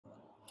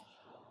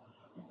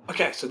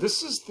Okay, so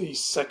this is the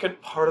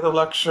second part of the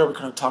lecture. We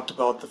kind of talked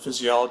about the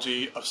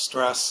physiology of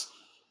stress.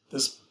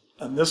 This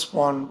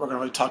one, we're going to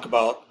really talk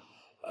about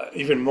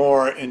even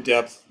more in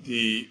depth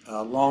the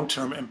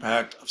long-term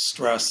impact of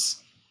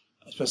stress,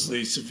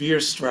 especially severe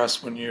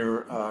stress when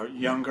you're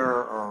younger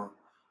or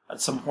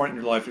at some point in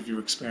your life if you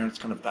experience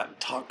kind of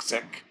that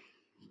toxic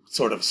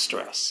sort of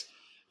stress.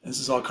 This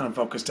is all kind of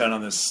focused down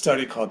on this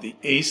study called the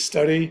ACE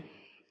study.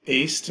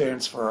 ACE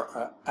stands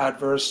for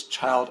Adverse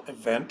Child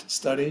Event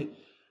Study.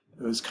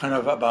 It was kind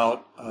of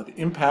about the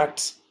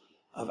impact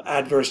of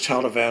adverse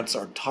child events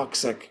or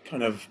toxic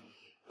kind of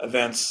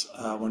events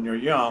when you're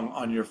young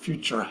on your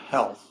future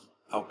health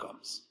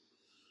outcomes.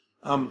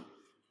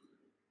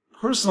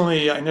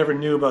 Personally, I never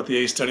knew about the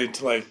ACE study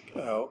until I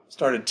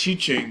started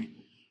teaching,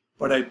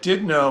 but I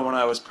did know when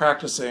I was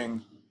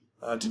practicing,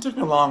 it didn't take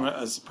me long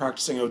as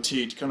practicing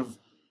OT to kind of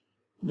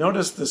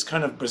notice this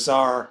kind of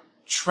bizarre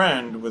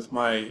trend with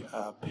my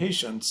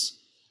patients.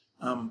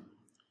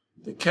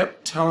 They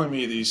kept telling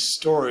me these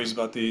stories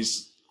about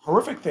these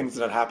horrific things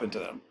that had happened to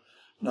them.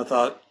 And I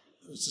thought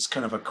it was just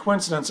kind of a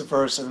coincidence at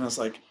first, and I was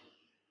like,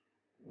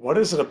 what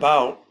is it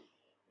about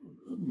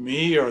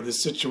me or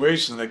this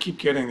situation that I keep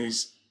getting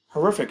these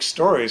horrific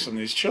stories from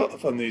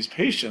these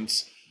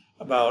patients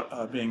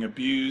about being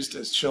abused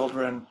as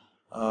children,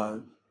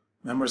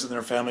 members of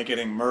their family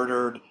getting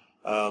murdered,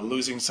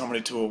 losing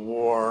somebody to a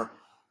war,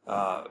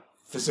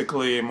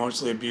 physically,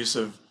 emotionally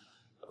abusive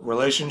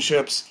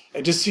relationships.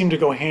 It just seemed to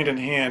go hand in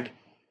hand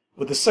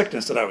with the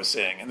sickness that I was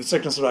seeing. And the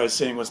sickness that I was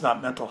seeing was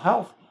not mental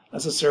health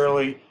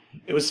necessarily,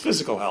 it was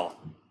physical health.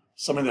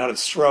 Somebody that had a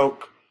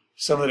stroke,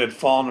 somebody that had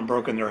fallen and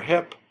broken their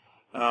hip,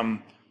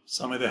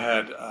 somebody that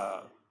had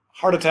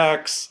heart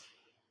attacks.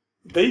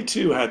 They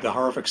too had the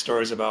horrific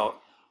stories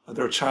about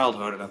their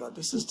childhood, and I thought,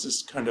 this is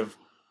just kind of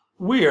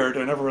weird.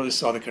 I never really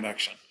saw the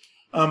connection.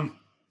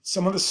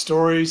 Some of the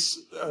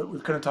stories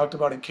we've kind of talked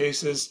about in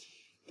cases,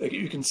 that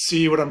you can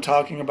see what I'm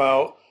talking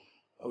about.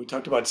 We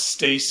talked about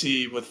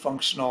Stacy with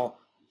functional.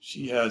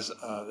 She has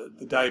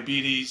the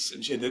diabetes,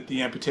 and she had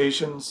the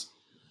amputations.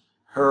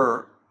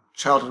 Her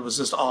childhood was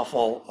just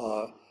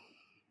awful.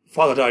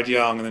 Father died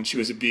young, and then she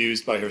was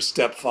abused by her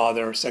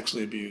stepfather,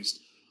 sexually abused.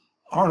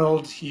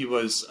 Arnold, he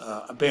was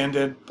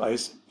abandoned by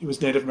he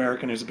was Native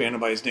American, he was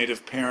abandoned by his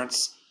Native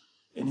parents,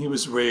 and he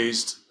was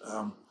raised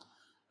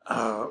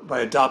by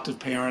adoptive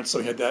parents,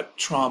 so he had that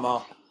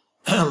trauma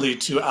lead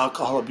to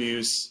alcohol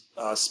abuse,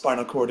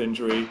 spinal cord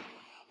injury.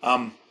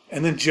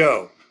 And then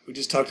Joe, we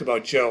just talked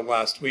about Joe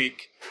last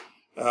week.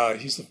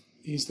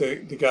 He's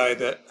the guy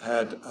that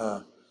had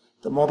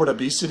the morbid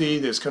obesity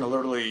that was kind of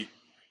literally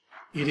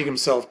eating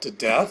himself to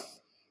death.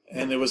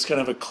 And there was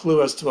kind of a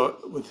clue as to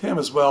with him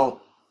as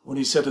well when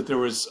he said that there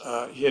was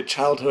he had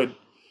childhood,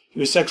 he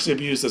was sexually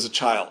abused as a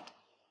child.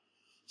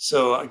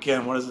 So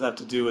again, what does it have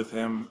to do with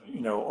him,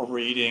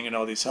 overeating and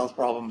all these health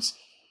problems?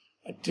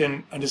 I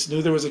just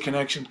knew there was a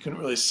connection, couldn't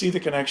really see the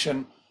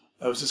connection.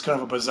 It was just kind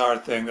of a bizarre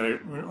thing that I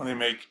didn't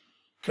really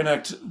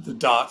connect the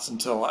dots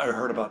until I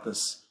heard about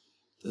this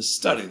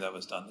study that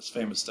was done, this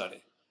famous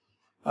study.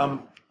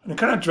 And I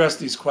kind of addressed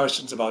these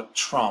questions about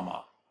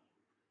trauma.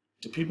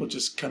 Do people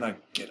just kind of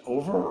get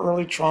over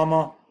early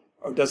trauma,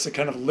 or does it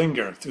kind of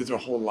linger through their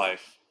whole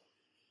life?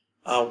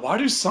 Why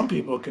do some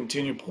people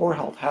continue poor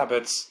health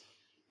habits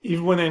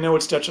even when they know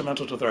it's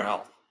detrimental to their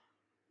health?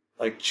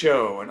 Like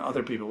Joe and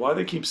other people, why do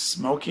they keep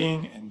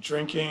smoking and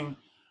drinking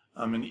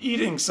and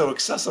eating so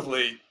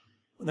excessively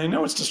when they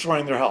know it's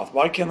destroying their health?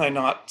 Why can they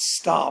not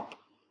stop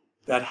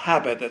that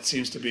habit that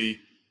seems to be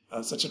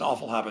such an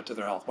awful habit to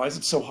their health? Why is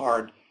it so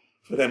hard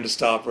for them to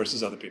stop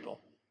versus other people?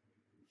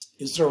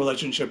 Is there a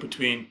relationship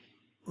between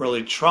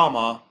early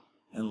trauma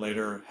and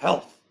later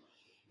health?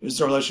 Is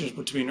there a relationship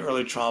between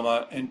early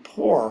trauma and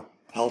poor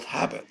health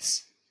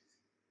habits?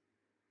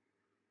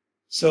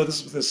 So this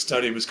is what this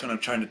study was kind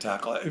of trying to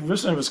tackle. It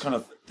originally was kind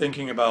of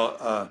thinking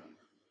about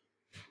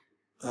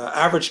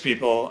average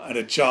people at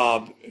a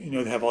job.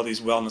 They have all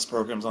these wellness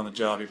programs on the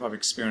job. You've probably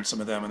experienced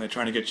some of them, and they're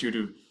trying to get you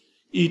to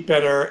eat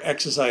better,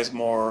 exercise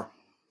more,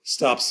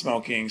 stop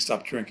smoking,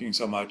 stop drinking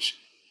so much.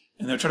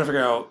 And they're trying to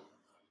figure out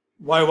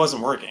why it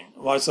wasn't working,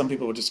 why some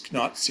people would just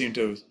not seem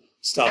to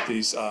stop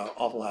these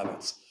awful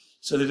habits.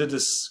 So they did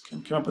this,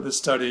 came up with this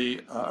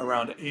study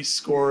around ACE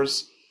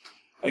scores.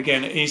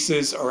 Again,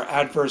 ACEs are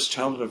adverse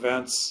childhood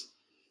events.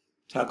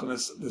 Tackling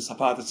this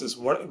hypothesis,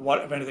 what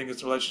if anything is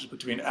the relationship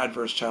between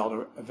adverse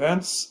childhood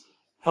events,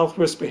 health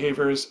risk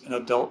behaviors, and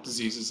adult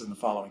diseases in the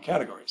following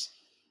categories.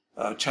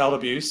 Child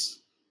abuse,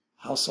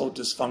 household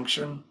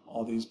dysfunction,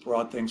 all these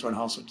broad things around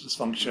household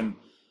dysfunction,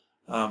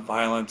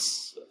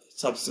 violence,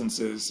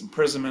 substances,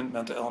 imprisonment,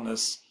 mental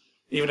illness,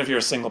 even if you're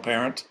a single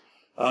parent,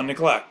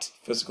 neglect,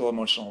 physical,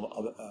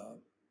 emotional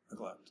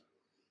neglect.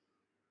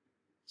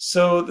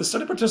 So the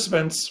study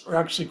participants were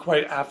actually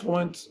quite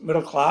affluent,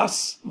 middle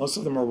class. Most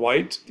of them were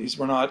white. These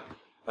were not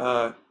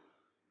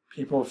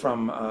people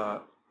from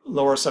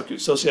lower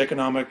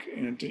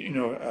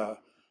socioeconomic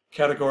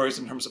categories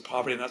in terms of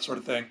poverty and that sort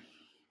of thing.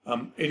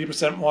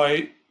 80%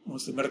 white,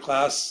 mostly middle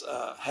class,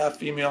 half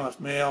female, half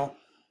male,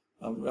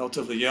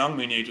 relatively young,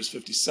 mean age was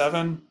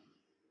 57.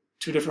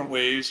 two different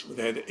waves where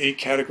they had 8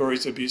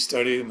 categories of abuse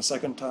studied. In the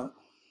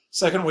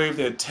second wave,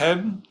 they had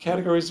 10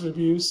 categories of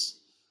abuse.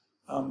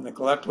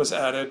 Neglect was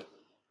added.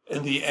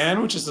 In the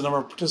end, which is the number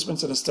of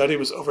participants in the study,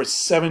 was over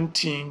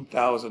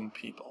 17,000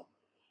 people.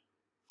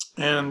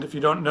 And if you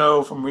don't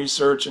know from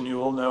research, and you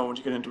will know when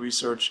you get into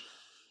research,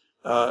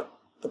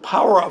 the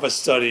power of a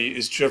study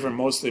is driven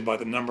mostly by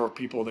the number of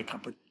people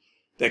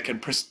that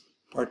can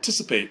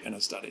participate in a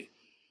study.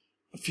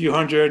 A few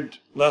hundred,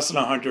 less than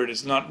 100,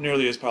 is not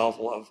nearly as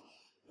powerful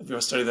if you have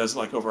a study that's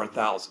like over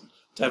 1,000.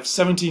 To have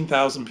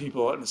 17,000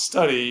 people in a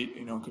study,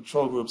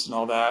 control groups and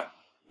all that,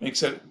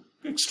 makes it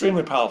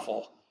extremely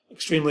powerful,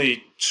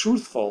 extremely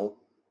truthful,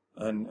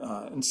 and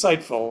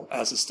insightful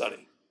as a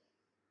study.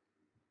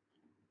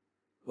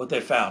 What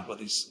they found were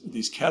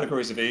these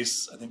categories of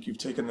ACE. I think you've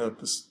taken the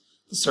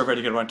survey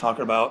to get what I'm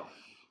talking about.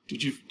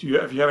 If you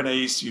have an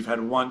ACE, you've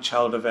had one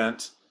childhood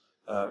event,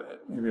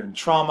 maybe in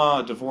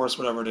trauma, divorce,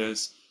 whatever it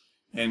is,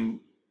 and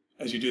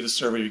as you do the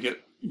survey,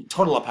 you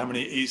total up how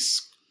many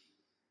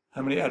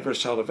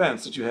adverse child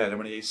events that you had, how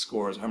many ACE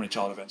scores, how many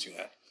child events you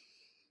had.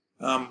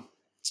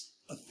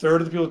 A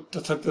third of the people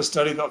that took this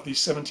study, of these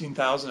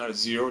 17,000, had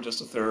 0, just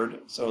a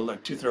third. So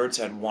like 2/3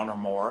 had 1 or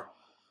more.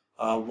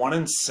 1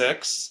 in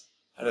 6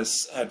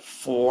 had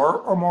 4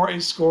 or more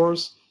ACE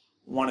scores.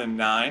 1 in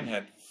 9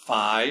 had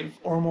 5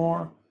 or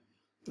more.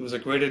 There was a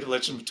greater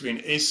relation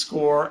between ACE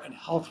score and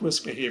health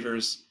risk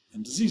behaviors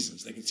and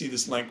diseases. They could see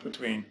this link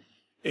between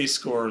ACE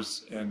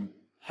scores and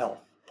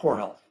health, poor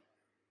health.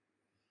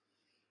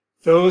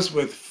 Those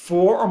with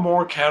 4 or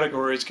more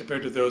categories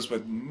compared to those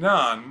with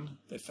none,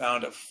 they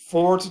found a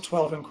 4 to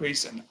 12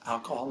 increase in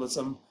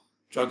alcoholism,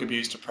 drug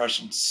abuse,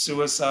 depression,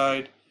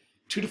 suicide,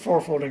 2 to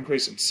 4-fold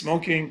increase in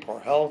smoking, poor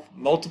health,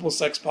 multiple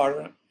sex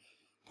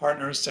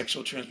partners,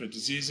 sexual transmitted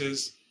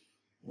diseases,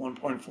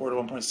 1.4 to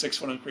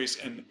 1.6-fold increase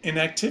in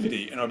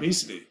inactivity and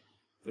obesity.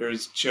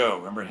 There's Joe,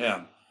 remember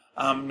him.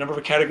 Number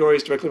of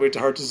categories directly related to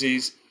heart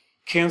disease,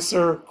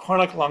 cancer,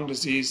 chronic lung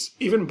disease,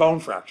 even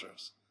bone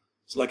fractures.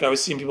 So like I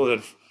was seeing people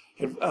that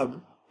have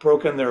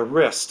broken their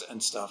wrist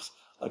and stuff,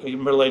 like a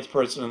middle-aged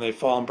person, and they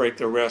fall and break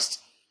their wrist,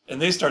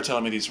 and they start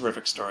telling me these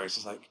horrific stories.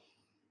 It's like,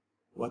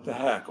 what the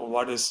heck? Well,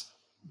 what does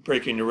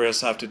breaking your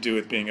wrist have to do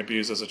with being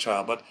abused as a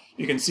child? But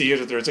you can see here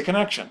that there's a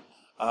connection.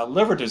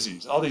 Liver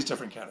disease, all these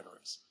different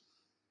categories.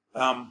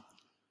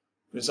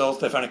 Results,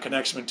 they found a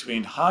connection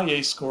between high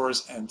ACE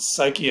scores and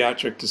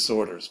psychiatric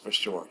disorders, for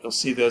sure. You'll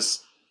see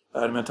this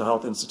at a mental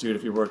health institute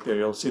if you work there.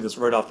 You'll see this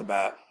right off the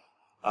bat.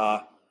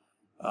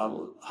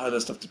 High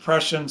list of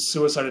depression,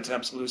 suicide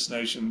attempts,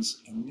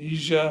 hallucinations,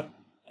 amnesia,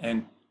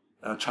 and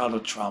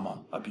childhood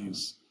trauma,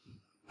 abuse.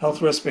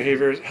 Health risk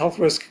behaviors, health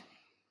risk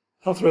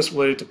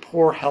related to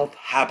poor health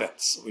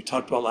habits. We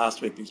talked about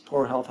last week, these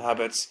poor health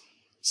habits: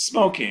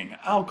 smoking,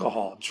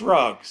 alcohol,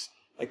 drugs.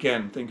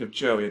 Again, think of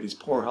Joe, he had these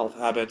poor health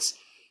habits.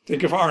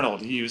 Think of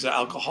Arnold, he was an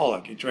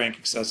alcoholic, he drank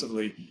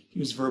excessively, he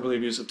was verbally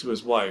abusive to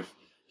his wife.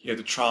 He had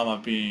the trauma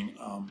of being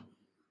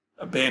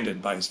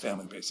abandoned by his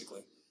family,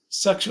 basically.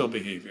 Sexual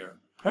behavior,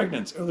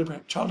 pregnancy, early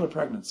childhood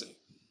pregnancy,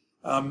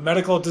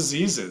 medical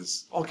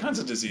diseases, all kinds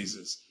of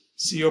diseases.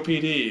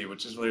 COPD,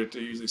 which is related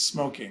to usually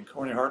smoking,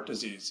 coronary heart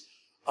disease,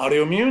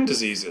 autoimmune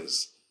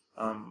diseases.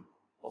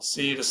 We'll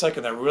see in a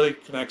second that really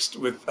connects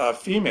with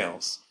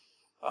females.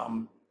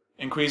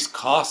 Increased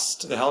costs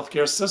to the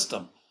healthcare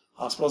system,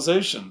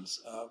 hospitalizations,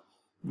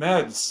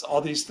 meds,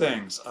 all these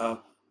things.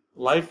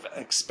 Life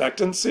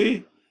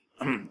expectancy,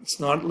 it's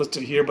not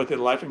listed here, but the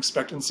life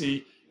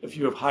expectancy, if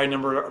you have high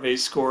number of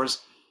ACE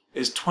scores,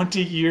 is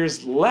 20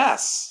 years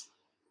less.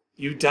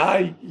 You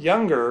die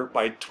younger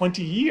by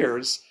 20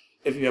 years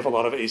if you have a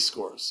lot of ACE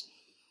scores.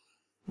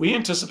 We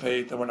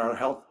anticipate that when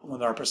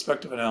our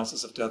prospective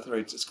analysis of death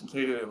rates is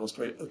completed, it will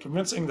be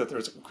convincing that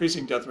there's an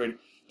increasing death rate.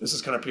 This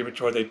is kind of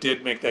premature. They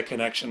did make that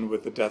connection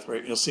with the death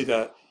rate. You'll see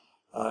that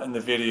in the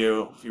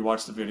video. If you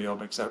watch the video, it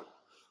makes that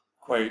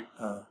quite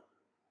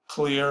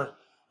clear.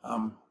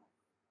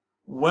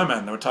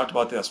 Women, we talked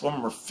about this,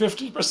 women were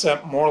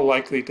 50% more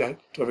likely to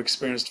have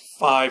experienced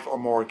 5 or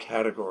more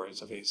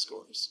categories of ACE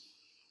scores.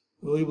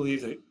 We really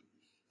believe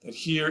that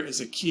here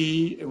is a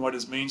key in what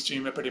is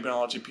mainstream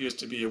epidemiology appears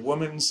to be a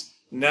woman's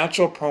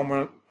natural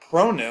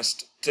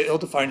proneness to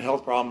ill-defined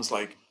health problems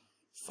like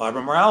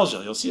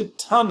fibromyalgia. You'll see a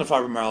ton of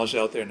fibromyalgia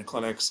out there in the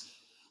clinics.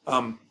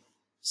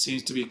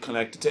 Seems to be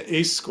connected to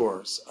ACE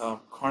scores,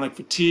 chronic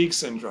fatigue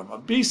syndrome,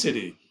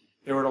 obesity,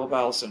 irritable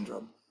bowel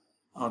syndrome,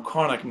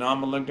 chronic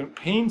non-malignant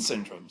pain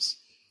syndromes.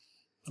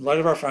 In light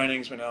of our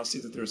findings, we now see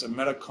that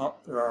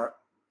there are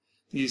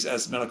these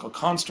as medical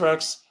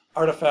constructs,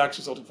 artifacts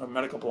resulting from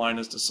medical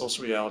blindness to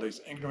social realities,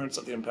 ignorance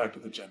of the impact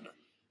of the gender.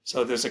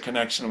 So there's a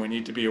connection. We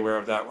need to be aware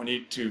of that. We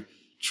need to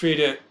treat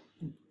it,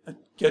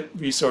 get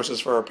resources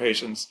for our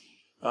patients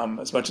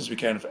as much as we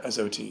can as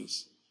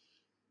OTs.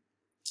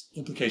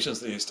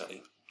 Implications of the ACE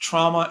study.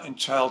 Trauma in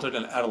childhood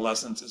and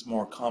adolescence is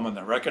more common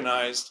than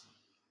recognized.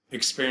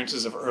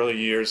 Experiences of early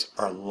years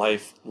are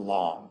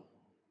lifelong.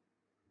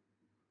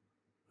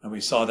 And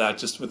we saw that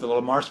just with the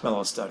little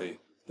marshmallow study.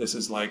 This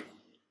is like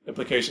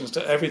implications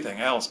to everything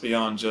else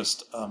beyond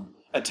just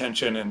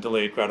attention and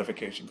delayed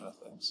gratification kind of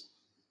things.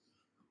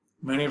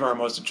 Many of our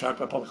most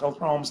intractable public health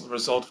problems are the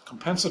result of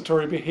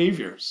compensatory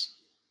behaviors,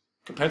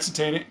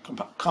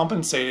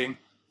 compensating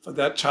for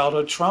that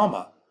childhood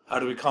trauma. How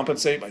do we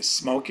compensate? By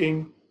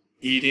smoking,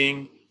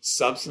 eating,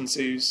 substance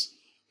use,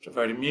 to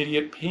provide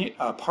immediate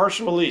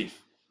partial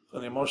relief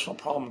from the emotional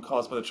problem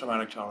caused by the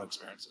traumatic childhood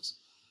experiences.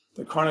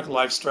 The chronic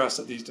life stress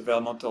of these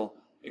developmental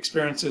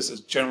experiences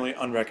is generally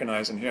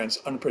unrecognized and hence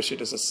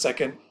unappreciated as a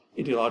second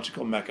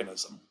etiological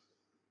mechanism.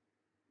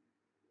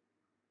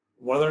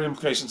 What are the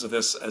implications of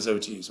this as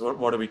OTs?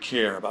 What do we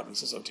care about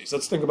this as OTs?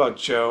 Let's think about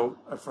Joe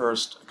at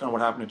first, kind of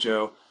what happened to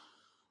Joe.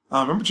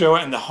 Remember Joe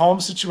in the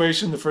home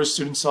situation, the first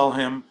student saw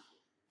him,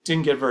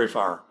 didn't get very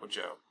far with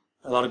Joe.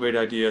 A lot of great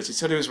ideas. He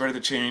said he was ready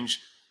to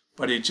change,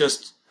 but he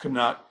just could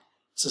not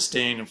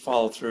sustain and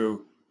follow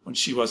through when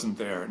she wasn't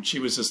there. And she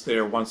was just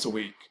there once a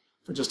week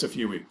for just a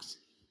few weeks.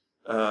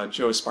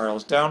 Joe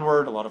spirals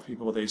downward. A lot of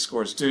people with ACE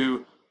scores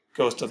do.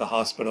 Goes to the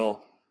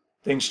hospital.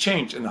 Things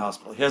change in the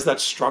hospital. He has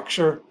that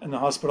structure in the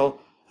hospital,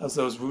 has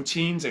those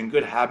routines and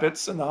good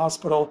habits in the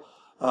hospital,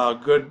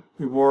 good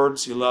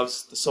rewards. He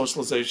loves the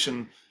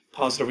socialization,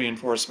 positive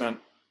reinforcement,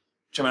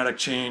 traumatic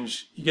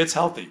change. He gets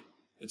healthy.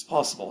 It's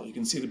possible. You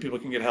can see that people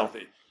can get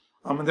healthy.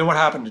 And then what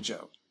happened to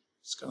Joe?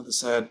 It's kind of the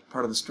sad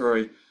part of the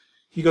story.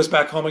 He goes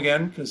back home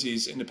again because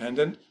he's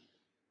independent.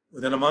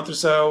 Within a month or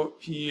so,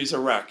 he's a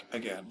wreck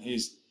again.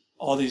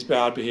 All these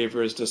bad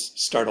behaviors just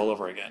start all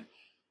over again.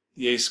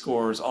 The ACE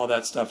scores, all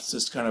that stuff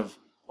just kind of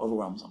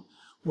overwhelms him.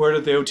 Where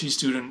did the OT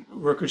student,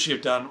 what could she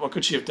have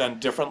done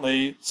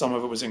differently? Some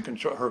of it was in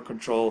her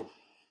control,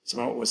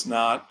 some of it was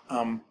not.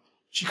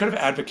 She could have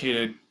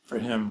advocated for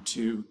him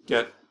to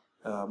get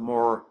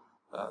more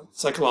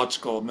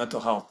psychological mental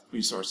health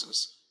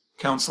resources,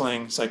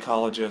 counseling,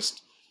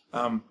 psychologist.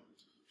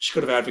 She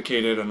could have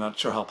advocated, I'm not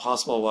sure how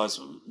possible it was,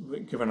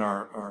 given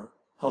our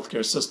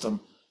healthcare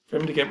system, for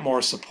him to get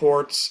more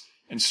supports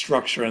and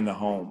structure in the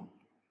home.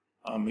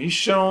 He's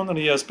shown that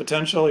he has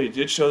potential. He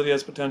did show that he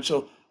has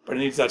potential, but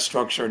he needs that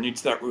structure,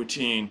 needs that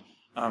routine.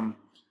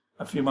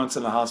 A few months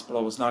in the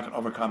hospital was not going to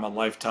overcome a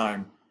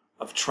lifetime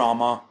of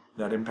trauma,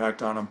 that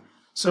impact on him.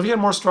 So if he had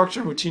more structure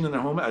and routine in the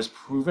home, as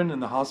proven in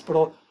the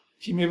hospital,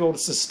 he may be able to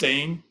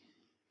sustain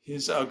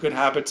his good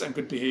habits and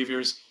good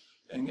behaviors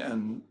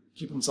and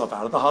keep himself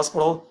out of the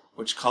hospital,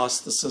 which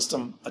costs the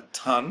system a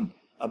ton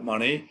of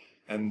money.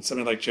 And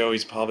somebody like Joe,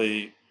 he's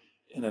probably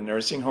in a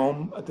nursing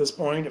home at this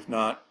point, if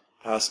not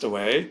passed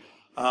away.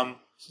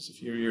 Just a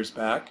few years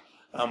back.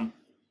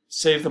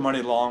 Saved the money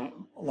a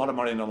lot of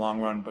money in the long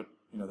run, but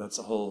that's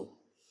a whole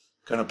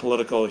kind of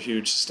political,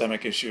 huge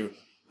systemic issue.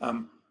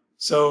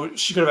 So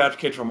she could have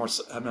advocated for more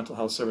mental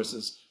health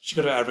services. She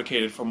could have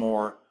advocated for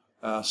more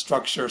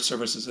structure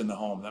services in the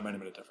home. That might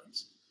have made a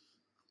difference.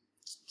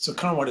 So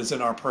kind of what is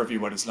in our purview,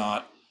 what is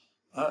not.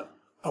 I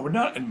would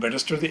not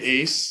administer the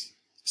ACE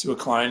to a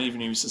client,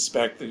 even if you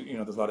suspect that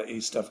there's a lot of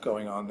ACE stuff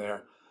going on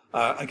there.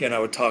 Again, I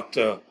would talk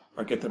to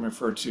or get them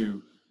referred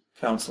to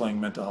counseling,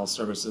 mental health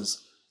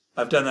services.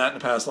 I've done that in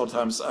the past a lot of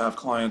times. I have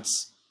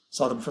clients,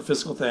 saw them for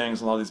physical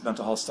things, and a lot of these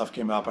mental health stuff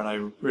came up, and I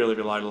really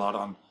relied a lot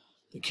on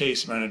the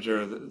case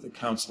manager, the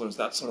counselors,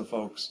 those sort of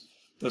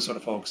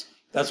folks.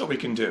 That's what we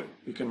can do.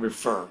 We can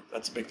refer.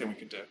 That's a big thing we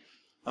can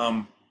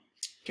do.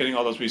 Getting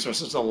all those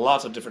resources. There are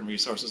lots of different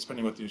resources,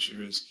 depending what the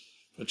issue is.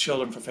 For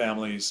children, for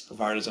families,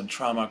 providers on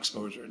trauma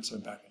exposure and some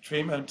impact on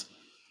treatment.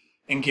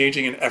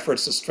 Engaging in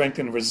efforts to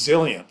strengthen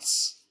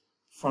resilience.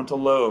 Frontal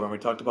lobe, and we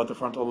talked about the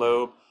frontal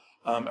lobe,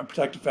 and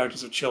protective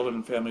factors of children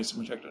and families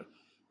protected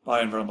by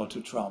and vulnerable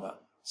to trauma.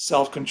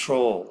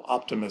 Self-control,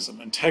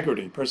 optimism,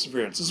 integrity,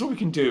 perseverance. This is what we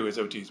can do as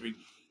OTs.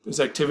 There's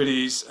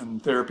activities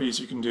and therapies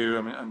you can do.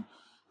 And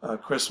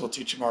Chris will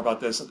teach you more about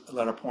this at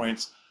later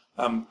points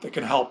that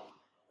can help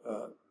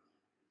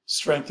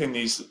strengthen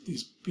these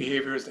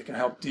behaviors. They can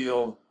help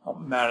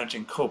manage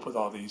and cope with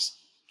all these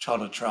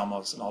childhood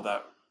traumas and all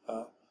that,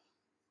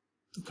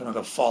 kind of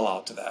the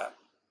fallout to that.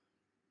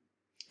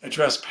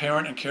 Address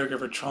parent and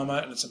caregiver trauma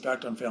and its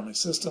impact on family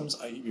systems,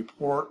 i.e.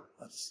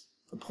 That's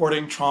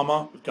reporting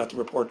trauma. We've got to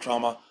report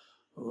trauma.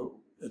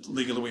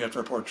 Legally, we have to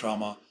report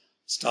trauma.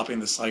 Stopping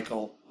the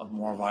cycle of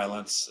more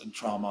violence and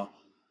trauma.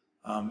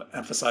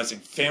 Emphasizing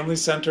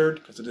family-centered,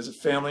 because it is a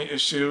family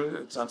issue.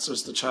 It's not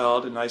just the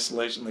child in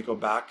isolation. They go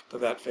back to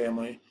that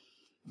family.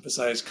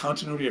 Emphasize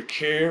continuity of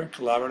care,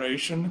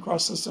 collaboration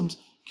across systems,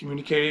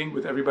 communicating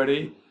with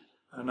everybody,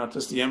 not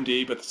just the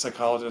MD, but the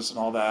psychologist and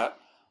all that.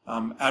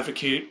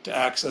 Advocate to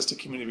access to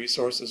community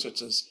resources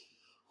such as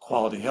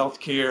quality health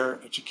care,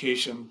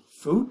 education,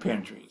 food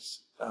pantries,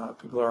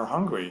 people who are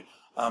hungry,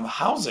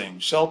 housing,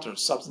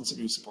 shelters, substance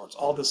abuse supports,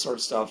 all this sort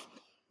of stuff.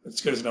 It's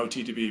good as an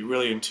OT to be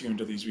really in tune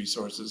to these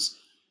resources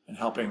and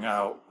helping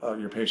out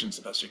your patients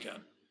the best you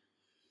can.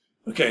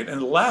 Okay,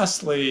 and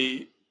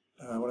lastly,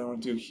 what I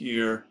want to do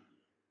here,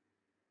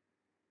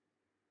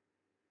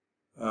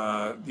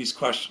 these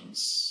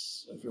questions.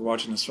 If you're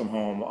watching this from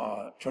home,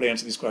 try to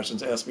answer these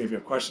questions. Ask me if you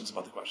have questions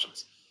about the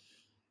questions.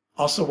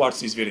 Also watch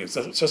these videos.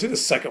 So see the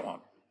second one,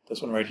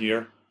 this one right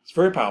here. It's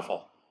very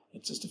powerful.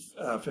 It's just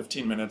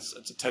 15 minutes.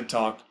 It's a TED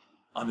Talk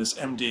on this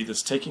MD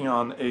that's taking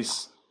on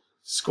ACE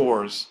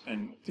scores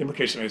and the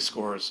implication of ACE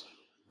scores.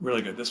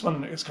 Really good. This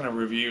one is kind of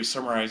review,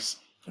 summarize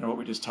kind of what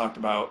we just talked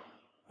about.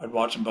 I'd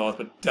watch them both,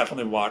 but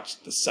definitely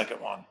watch the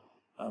second one.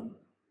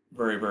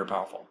 Very, very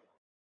powerful.